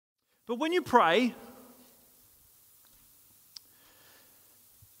But when you pray,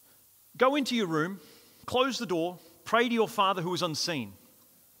 go into your room, close the door, pray to your Father who is unseen.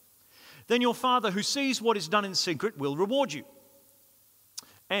 Then your Father who sees what is done in secret will reward you.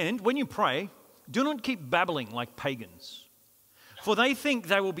 And when you pray, do not keep babbling like pagans, for they think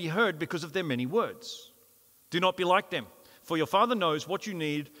they will be heard because of their many words. Do not be like them, for your Father knows what you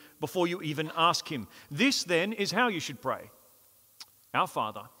need before you even ask Him. This then is how you should pray. Our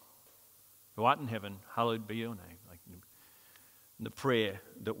Father, who art in heaven, hallowed be your name. Like the prayer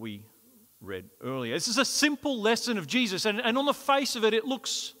that we read earlier. This is a simple lesson of Jesus, and on the face of it, it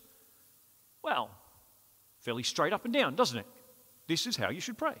looks, well, fairly straight up and down, doesn't it? This is how you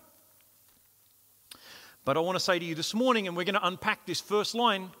should pray. But I want to say to you this morning, and we're going to unpack this first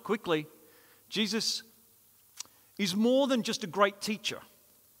line quickly, Jesus is more than just a great teacher.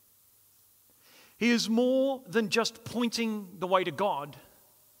 He is more than just pointing the way to God.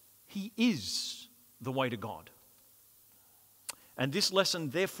 He is the way to God. And this lesson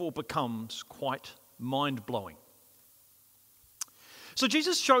therefore becomes quite mind-blowing. So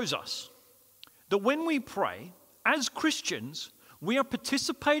Jesus shows us that when we pray, as Christians, we are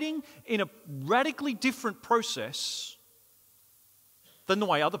participating in a radically different process than the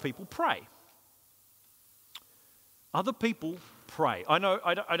way other people pray. Other people pray. I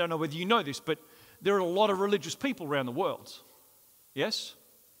don't know whether you know this, but there are a lot of religious people around the world. Yes?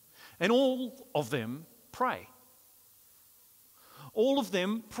 And all of them pray. All of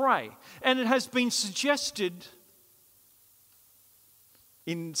them pray. And it has been suggested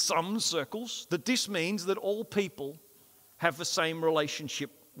in some circles that this means that all people have the same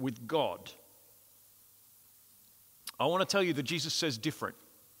relationship with God. I want to tell you that Jesus says different.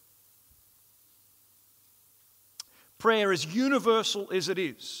 Prayer, as universal as it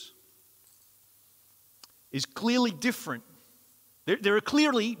is clearly different. There are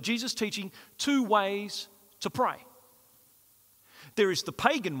clearly, Jesus teaching, two ways to pray. There is the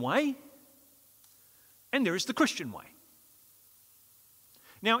pagan way, and there is the Christian way.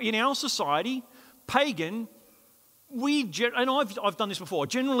 Now, in our society, pagan, and I've done this before.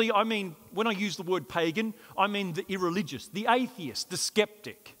 Generally, I mean, when I use the word pagan, I mean the irreligious, the atheist, the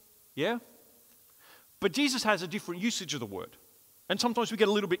skeptic. Yeah? But Jesus has a different usage of the word. And sometimes we get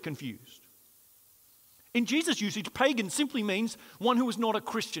a little bit confused. In Jesus' usage, pagan simply means one who is not a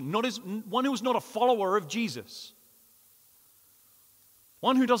Christian, one who is not a follower of Jesus.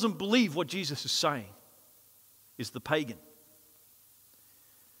 One who doesn't believe what Jesus is saying is the pagan.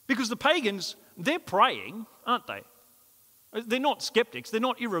 Because the pagans, they're praying, aren't they? They're not skeptics, they're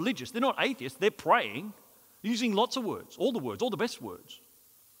not irreligious, they're not atheists, they're praying, using lots of words, all the best words.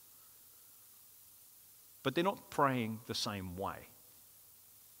 But they're not praying the same way.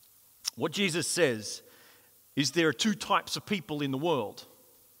 What Jesus says is there are two types of people in the world.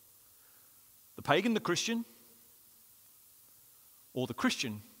 The pagan, the Christian, or the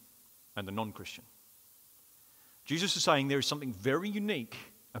Christian and the non-Christian. Jesus is saying there is something very unique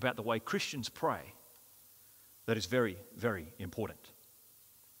about the way Christians pray that is very, very important.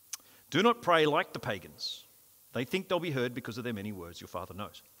 Do not pray like the pagans. They think they'll be heard because of their many words. Your Father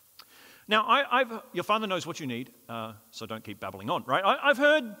knows. Now, your Father knows what you need, so don't keep babbling on, right?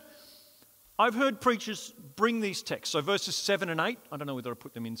 I've heard preachers bring these texts. So verses 7 and 8, I don't know whether I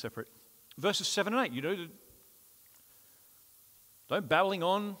put them in separate. Verses 7 and 8, don't babbling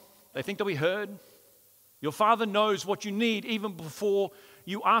on. They think they'll be heard. Your Father knows what you need even before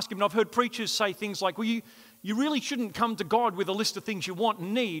you ask Him. And I've heard preachers say things like, well, you really shouldn't come to God with a list of things you want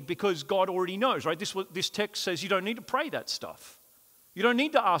and need because God already knows, right? This text says you don't need to pray that stuff. You don't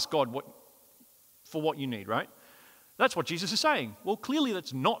need to ask God for what you need, right? That's what Jesus is saying. Well, clearly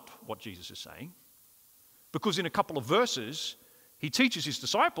that's not what Jesus is saying, because in a couple of verses, He teaches His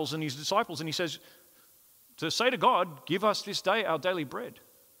disciples and He says to say to God, give us this day our daily bread.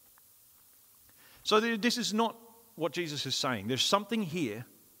 So this is not what Jesus is saying. There's something here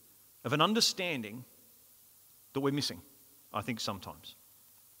of an understanding that we're missing, I think, sometimes.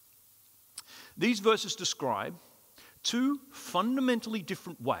 These verses describe two fundamentally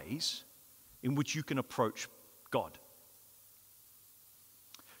different ways in which you can approach God.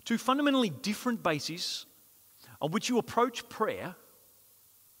 Two fundamentally different bases on which you approach prayer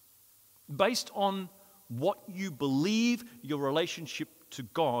based on what you believe your relationship to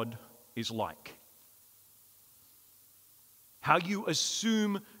God is like. How you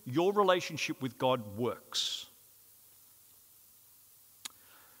assume your relationship with God works.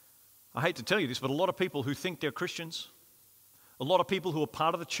 I hate to tell you this, but a lot of people who think they're Christians, a lot of people who are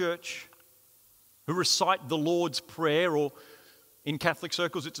part of the church, who recite the Lord's Prayer, or in Catholic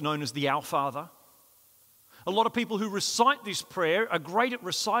circles it's known as the Our Father, A lot of people who recite this prayer are great at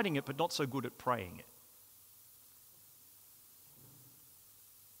reciting it, but not so good at praying it.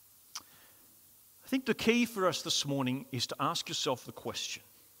 I think the key for us this morning is to ask yourself the question,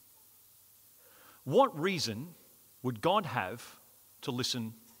 what reason would God have to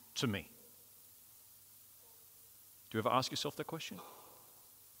listen to me? Do you ever ask yourself that question?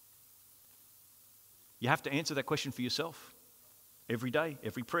 You have to answer that question for yourself. Every day,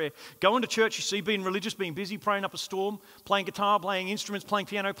 every prayer. Going to church, you see, being religious, being busy, praying up a storm, playing guitar, playing instruments, playing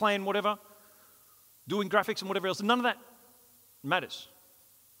piano, playing whatever, doing graphics and whatever else. None of that matters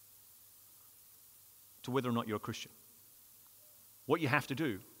to whether or not you're a Christian. What you have to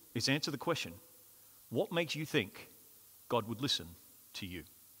do is answer the question, what makes you think God would listen to you?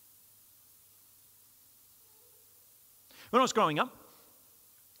 When I was growing up,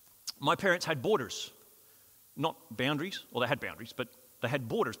 my parents had borders. Not boundaries, well, they had boundaries, but they had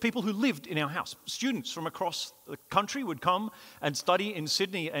borders. People who lived in our house. Students from across the country would come and study in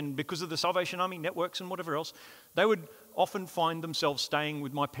Sydney, and because of the Salvation Army networks and whatever else, they would often find themselves staying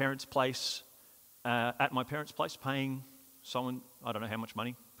with my parents' place, at my parents' place, paying someone, I don't know how much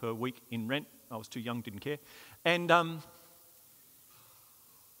money per week in rent. I was too young, didn't care. And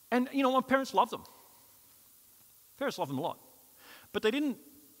you know, my parents loved them. Parents loved them a lot. But they didn't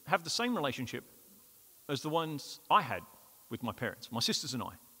have the same relationship as the ones I had with my parents, my sisters and I.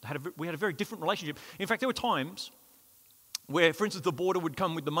 We had a very different relationship. In fact, there were times where, for instance, the boarder would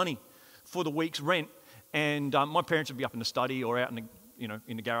come with the money for the week's rent, and my parents would be up in the study or out in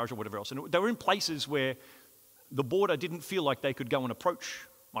the garage or whatever else. And they were in places where the boarder didn't feel like they could go and approach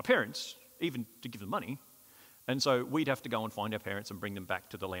my parents, even to give them money. And so we'd have to go and find our parents and bring them back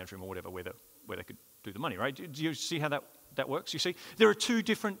to the lounge room or whatever, where they could do the money, right? Do you see how that works? You see, there are two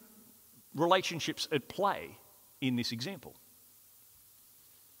different relationships at play in this example.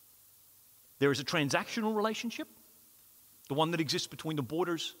 There is a transactional relationship, the one that exists between the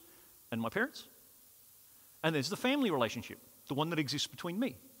boarders and my parents, and there's the family relationship, the one that exists between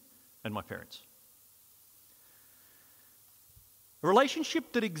me and my parents. A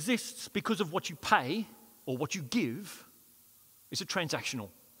relationship that exists because of what you pay or what you give is a transactional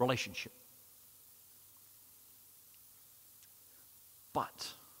relationship.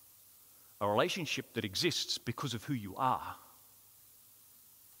 But a relationship that exists because of who you are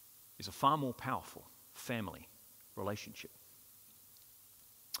is a far more powerful family relationship.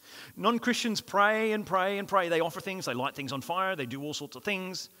 Non-Christians pray and pray and pray. They offer things, they light things on fire, they do all sorts of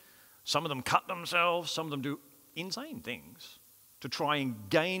things. Some of them cut themselves, some of them do insane things to try and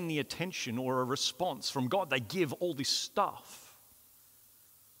gain the attention or a response from God. They give all this stuff.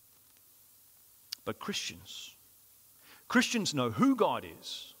 But Christians know who God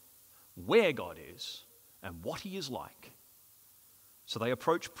is, where God is, and what He is like. So they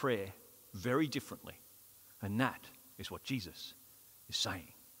approach prayer very differently. And that is what Jesus is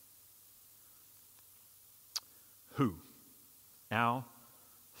saying. Who? Our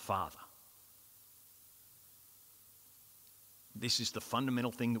Father. This is the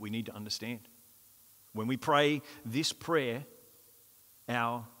fundamental thing that we need to understand. When we pray this prayer,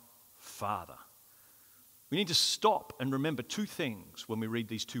 our Father, we need to stop and remember two things when we read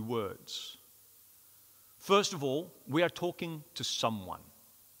these two words. First of all, we are talking to someone.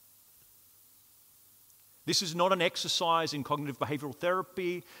 This is not an exercise in cognitive behavioral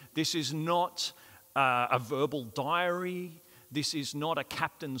therapy. This is not a verbal diary. This is not a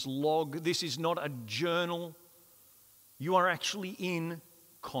captain's log. This is not a journal. You are actually in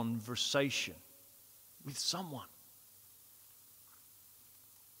conversation with someone.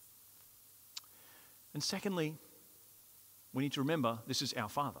 And secondly, we need to remember this is our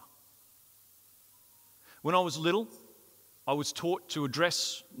Father. When I was little, I was taught to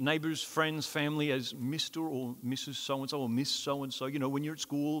address neighbors, friends, family as Mr. or Mrs. So-and-so or Miss So-and-so. You know, when you're at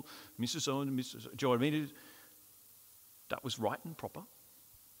school, Mrs. So-and-so, Mrs. Do you know what I mean? That was right and proper.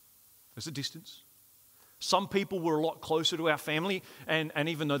 There's a distance. Some people were a lot closer to our family, and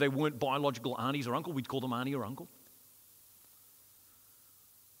even though they weren't biological aunties or uncle, we'd call them auntie or uncle.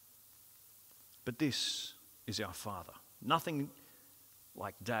 But this is our Father. Nothing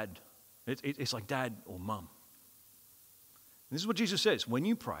like dad. It's like dad or mum. And this is what Jesus says. When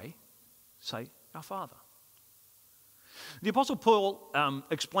you pray, say, our Father. The Apostle Paul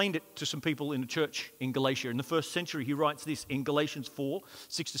explained it to some people in the church in Galatia. In the first century, he writes this in Galatians 4,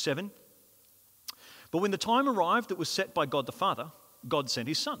 6-7. But when the time arrived that was set by God the Father, God sent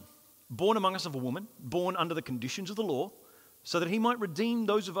His Son, born among us of a woman, born under the conditions of the law, so that He might redeem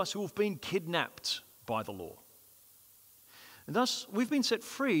those of us who have been kidnapped by the law. And thus, we've been set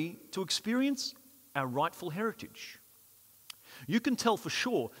free to experience our rightful heritage. You can tell for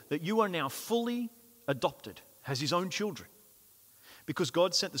sure that you are now fully adopted, has his own children. Because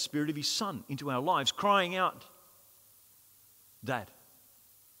God sent the Spirit of his Son into our lives, crying out, Dad,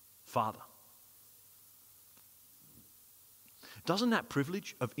 Father. Doesn't that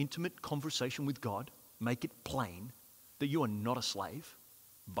privilege of intimate conversation with God make it plain that you are not a slave,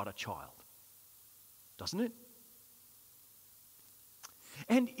 but a child? Doesn't it?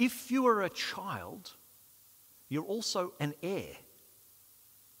 And if you are a child, you're also an heir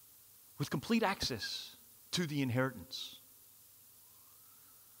with complete access to the inheritance.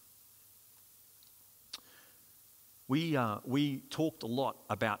 We talked a lot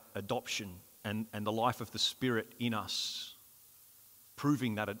about adoption and the life of the Spirit in us,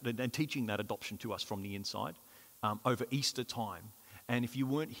 proving that and teaching that adoption to us from the inside over Easter time. And if you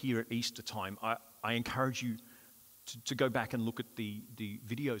weren't here at Easter time, I encourage you to go back and look at the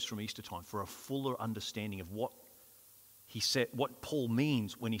videos from Easter time for a fuller understanding of what he said, what Paul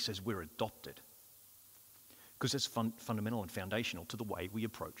means when he says we're adopted. Because it's fundamental and foundational to the way we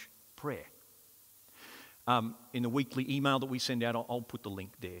approach prayer. In the weekly email that we send out, I'll put the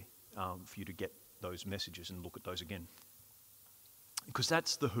link there for you to get those messages and look at those again. Because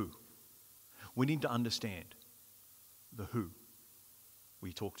that's the who. We need to understand the who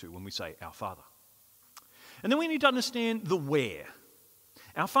we talk to when we say our Father. And then we need to understand the where.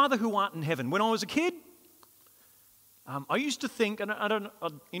 Our Father who art in heaven. When I was a kid, I used to think, and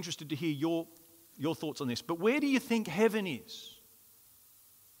I'm interested to hear your thoughts on this, but where do you think heaven is?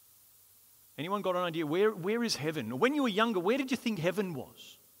 Anyone got an idea? Where is heaven? When you were younger, where did you think heaven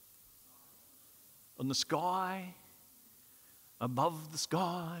was? On the sky? Above the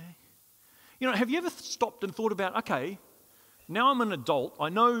sky? You know, have you ever stopped and thought about, okay, now I'm an adult, I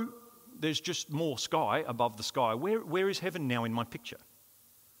know there's just more sky above the sky. Where is heaven now in my picture?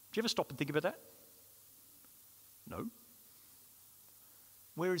 Do you ever stop and think about that? No.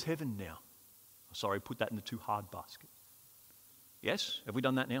 Where is heaven now? Sorry, put that in the too hard basket. Yes? Have we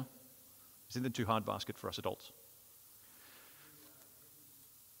done that now? Is it the too hard basket for us adults?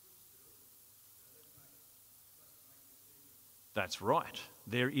 That's right.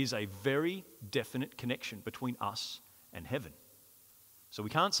 There is a very definite connection between us and heaven. So we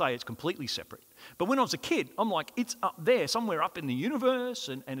can't say it's completely separate. But when I was a kid, I'm like, it's up there, somewhere up in the universe,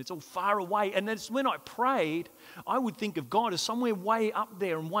 and it's all far away. And that's when I prayed, I would think of God as somewhere way up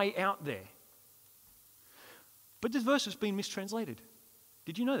there and way out there. But this verse has been mistranslated.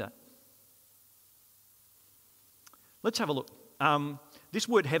 Did you know that? Let's have a look. This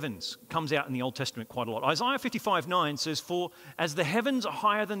word heavens comes out in the Old Testament quite a lot. Isaiah 55:9 says, "For as the heavens are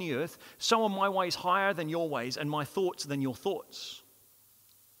higher than the earth, so are my ways higher than your ways, and my thoughts than your thoughts."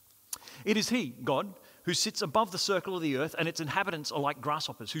 It is He, God, who sits above the circle of the earth, and its inhabitants are like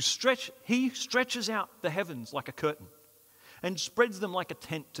grasshoppers. He stretches out the heavens like a curtain and spreads them like a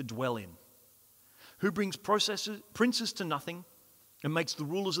tent to dwell in. Who brings princes to nothing and makes the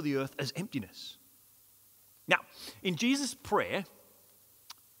rulers of the earth as emptiness. Now, in Jesus' prayer,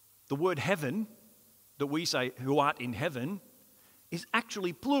 the word heaven that we say, who art in heaven, is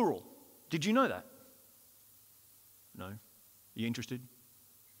actually plural. Did you know that? No? Are you interested?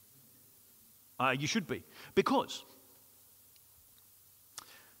 You should be. Because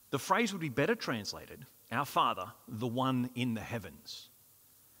the phrase would be better translated, our Father, the one in the heavens.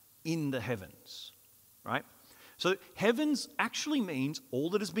 In the heavens. Right? So heavens actually means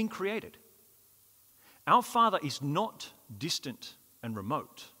all that has been created. Our Father is not distant and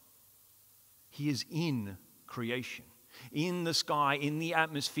remote. He is in creation, in the sky, in the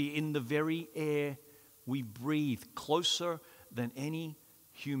atmosphere, in the very air we breathe, closer than any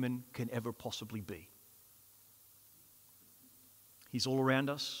human can ever possibly be. He's all around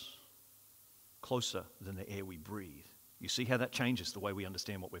us, closer than the air we breathe. You see how that changes the way we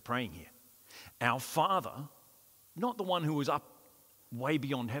understand what we're praying here. Our Father, not the one who is up way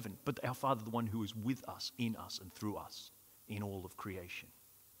beyond heaven, but our Father, the one who is with us, in us, and through us, in all of creation.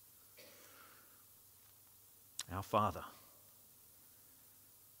 Our Father.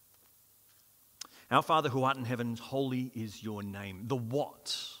 Our Father who art in heaven, holy is your name. The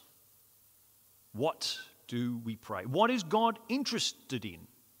what? What do we pray? What is God interested in?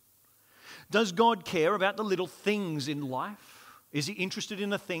 Does God care about the little things in life? Is He interested in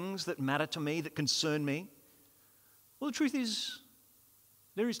the things that matter to me, that concern me? Well, the truth is,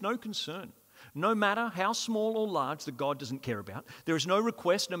 there is no concern, no matter how small or large, that God doesn't care about. There is no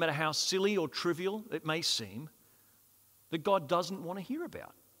request, no matter how silly or trivial it may seem, that God doesn't want to hear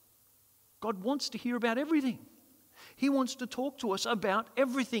about. God wants to hear about everything. He wants to talk to us about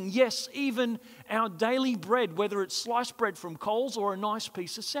everything. Yes, even our daily bread, whether it's sliced bread from Coles or a nice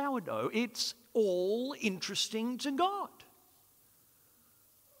piece of sourdough, it's all interesting to God.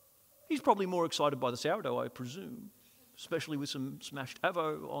 He's probably more excited by the sourdough, I presume, especially with some smashed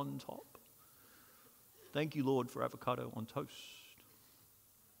avo on top. Thank you, Lord, for avocado on toast.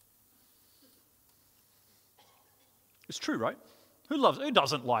 It's true, right? Who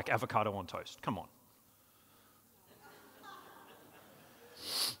doesn't like avocado on toast? Come on.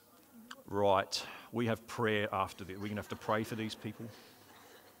 Right, we have prayer after this. We're going to have to pray for these people.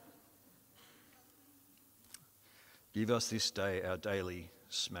 Give us this day our daily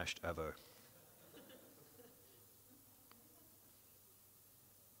smashed avo.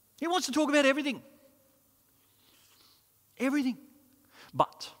 He wants to talk about everything. Everything.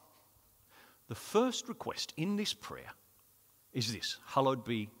 But the first request in this prayer is this: hallowed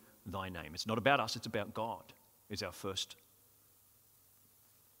be thy name. It's not about us, it's about God. It's our first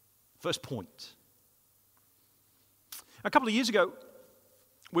point. A couple of years ago,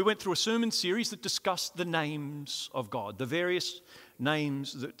 we went through a sermon series that discussed the names of God, the various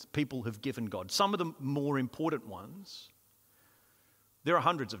names that people have given God. Some of the more important ones. There are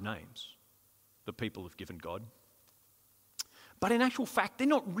hundreds of names that people have given God. But in actual fact, they're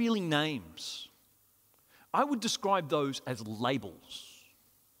not really names. I would describe those as labels.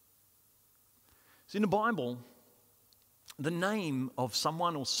 So in the Bible, the name of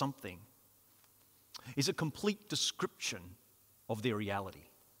someone or something is a complete description of their reality.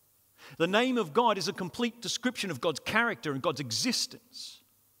 The name of God is a complete description of God's character and God's existence.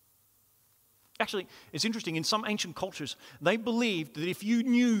 Actually, it's interesting, in some ancient cultures, they believed that if you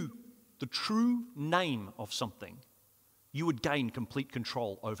knew the true name of something, you would gain complete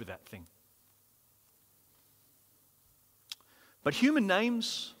control over that thing. But human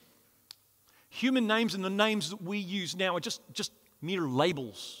names and the names that we use now are just mere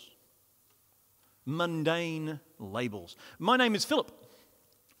labels. Mundane labels. My name is Philip.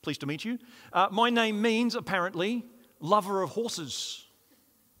 Pleased to meet you. My name means, apparently, lover of horses.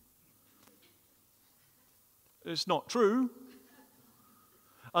 It's not true.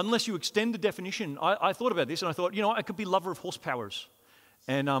 Unless you extend the definition. I thought about this and I thought, I could be lover of horsepowers.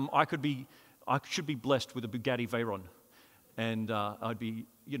 And I should be blessed with a Bugatti Veyron. And I'd be,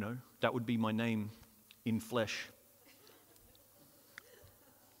 that would be my name in flesh.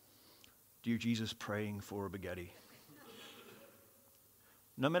 Dear Jesus, praying for a Bugatti.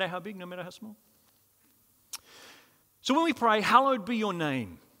 No matter how big, no matter how small. So when we pray, hallowed be your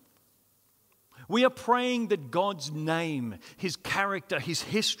name, we are praying that God's name, His character, His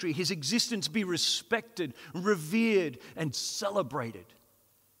history, His existence be respected, revered, and celebrated.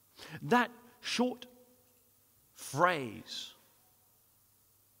 That short phrase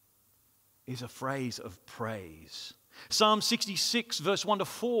is a phrase of praise. Psalm 66, verse 1 to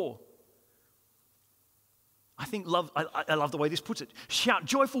 4. I love the way this puts it. Shout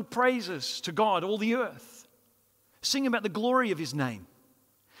joyful praises to God, all the earth. Sing about the glory of His name.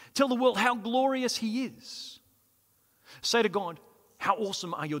 Tell the world how glorious He is. Say to God, how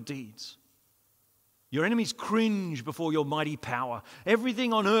awesome are your deeds. Your enemies cringe before your mighty power.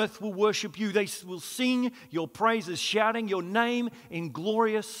 Everything on earth will worship you. They will sing your praises, shouting your name in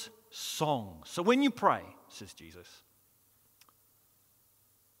glorious songs. So when you pray, says Jesus,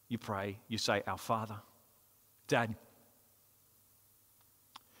 you pray, you say, our Father, Dad,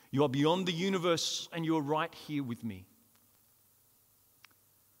 you are beyond the universe and you are right here with me.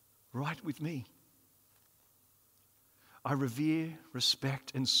 Right with me. I revere,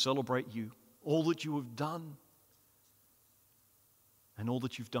 respect, and celebrate you, all that you have done and all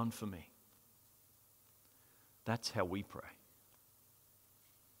that you've done for me. That's how we pray.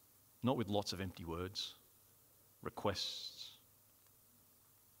 Not with lots of empty words, requests.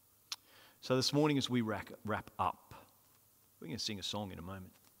 So this morning as we wrap up, we're going to sing a song in a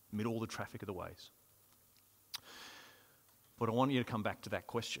moment, amid all the traffic of the ways. But I want you to come back to that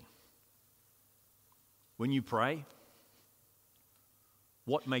question. When you pray,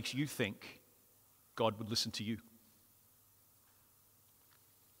 what makes you think God would listen to you?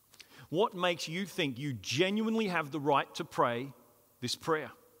 What makes you think you genuinely have the right to pray this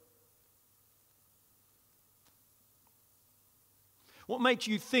prayer? What makes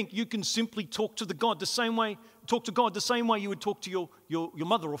you think you can simply talk to God the same way you would talk to your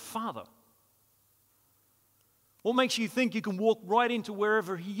mother or father? What makes you think you can walk right into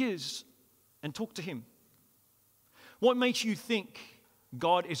wherever He is and talk to Him? What makes you think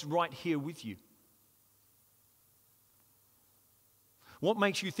God is right here with you? What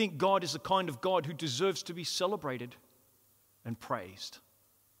makes you think God is the kind of God who deserves to be celebrated and praised?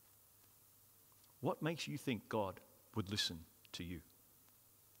 What makes you think God would listen to you?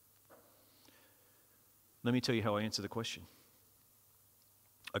 Let me tell you how I answer the question.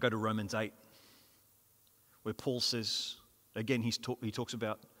 I go to Romans 8, where Paul says, again, he talks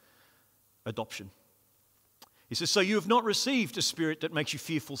about adoption. He says, so you have not received a spirit that makes you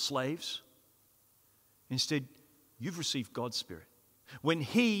fearful slaves. Instead, you've received God's Spirit when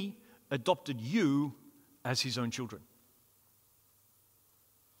He adopted you as His own children.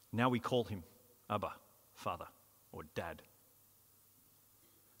 Now we call Him Abba, Father, or Dad.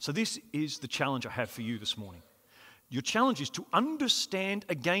 So this is the challenge I have for you this morning. Your challenge is to understand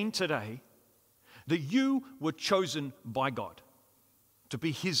again today that you were chosen by God to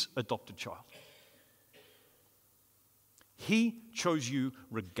be His adopted child. He chose you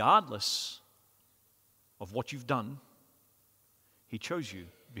regardless of what you've done. He chose you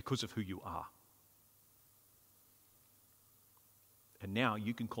because of who you are. And now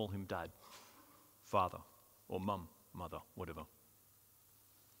you can call Him Dad, Father, or Mum, Mother, whatever.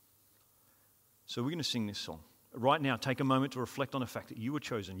 So we're going to sing this song. Right now, take a moment to reflect on the fact that you were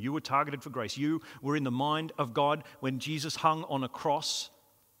chosen. You were targeted for grace. You were in the mind of God when Jesus hung on a cross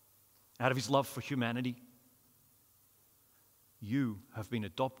out of His love for humanity. You have been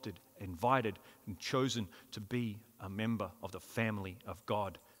adopted, invited, and chosen to be a member of the family of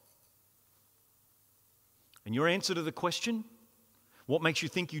God. And your answer to the question, what makes you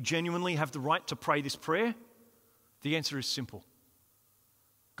think you genuinely have the right to pray this prayer? The answer is simple.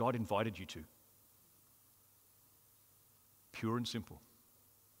 God invited you to. Pure and simple.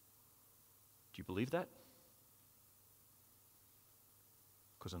 Do you believe that?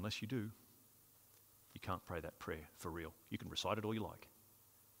 Because unless you do, you can't pray that prayer for real. You can recite it all you like.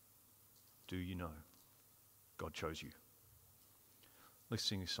 Do you know God chose you? Let's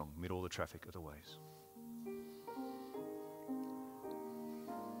sing this song, Amid All the Traffic of the Ways.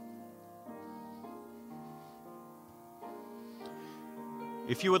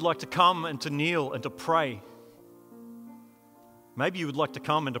 If you would like to come and to kneel and to pray, maybe you would like to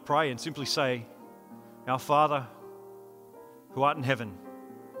come and to pray and simply say, Our Father, who art in heaven,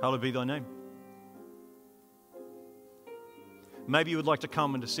 hallowed be thy name. Maybe you would like to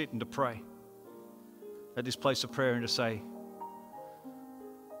come and to sit and to pray at this place of prayer and to say,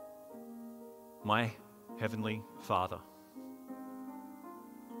 My Heavenly Father,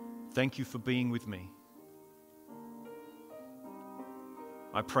 thank you for being with me.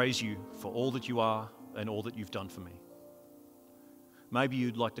 I praise you for all that you are and all that you've done for me. Maybe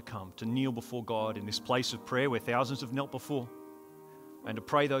you'd like to come to kneel before God in this place of prayer where thousands have knelt before and to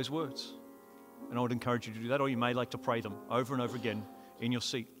pray those words. And I would encourage you to do that, or you may like to pray them over and over again in your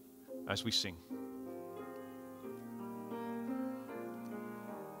seat as we sing.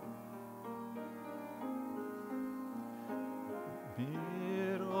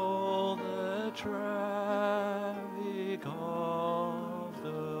 Amid all the traffic of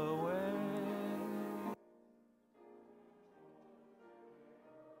the way.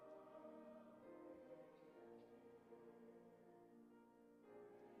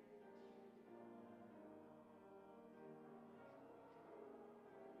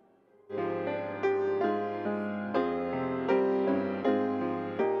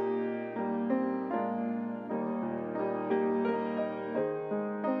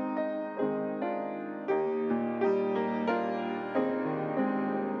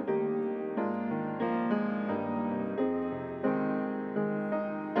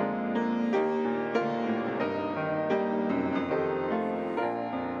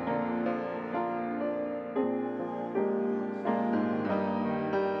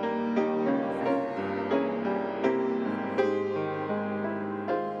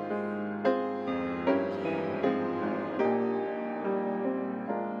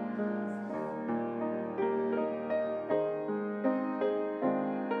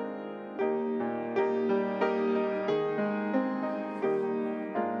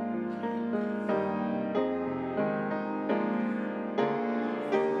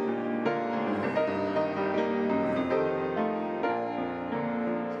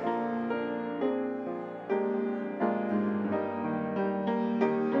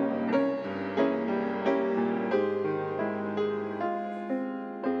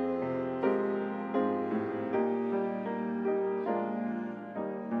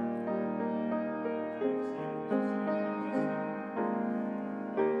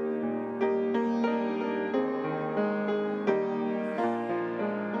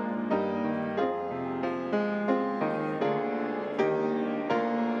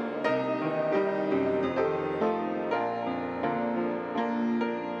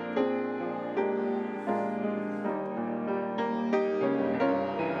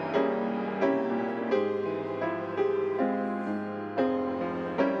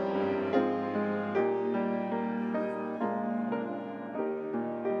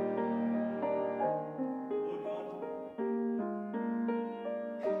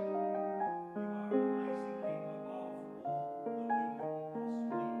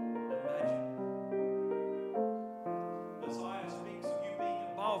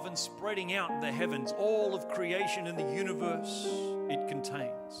 and spreading out the heavens, all of creation and the universe it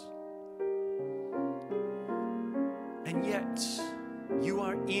contains. And yet, you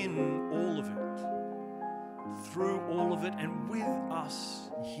are in all of it, through all of it, and with us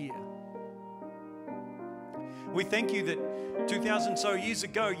here. We thank you that 2,000 so years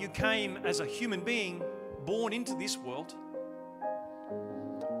ago, you came as a human being born into this world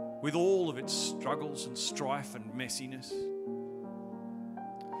with all of its struggles and strife and messiness.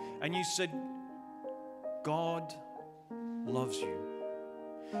 And you said, God loves you.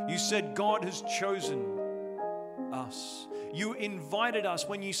 You said, God has chosen us. You invited us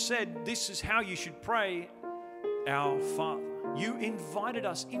when you said, this is how you should pray, our Father. You invited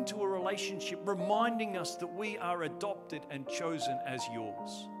us into a relationship, reminding us that we are adopted and chosen as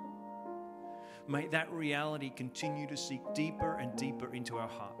yours. May that reality continue to seep deeper and deeper into our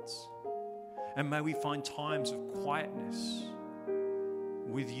hearts. And may we find times of quietness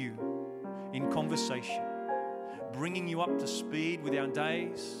with you, in conversation, bringing you up to speed with our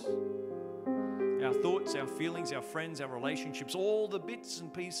days, our thoughts, our feelings, our friends, our relationships, all the bits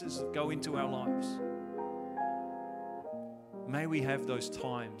and pieces that go into our lives. May we have those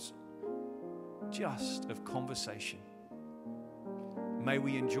times just of conversation. May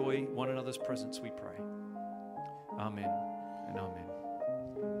we enjoy one another's presence, we pray. Amen and amen.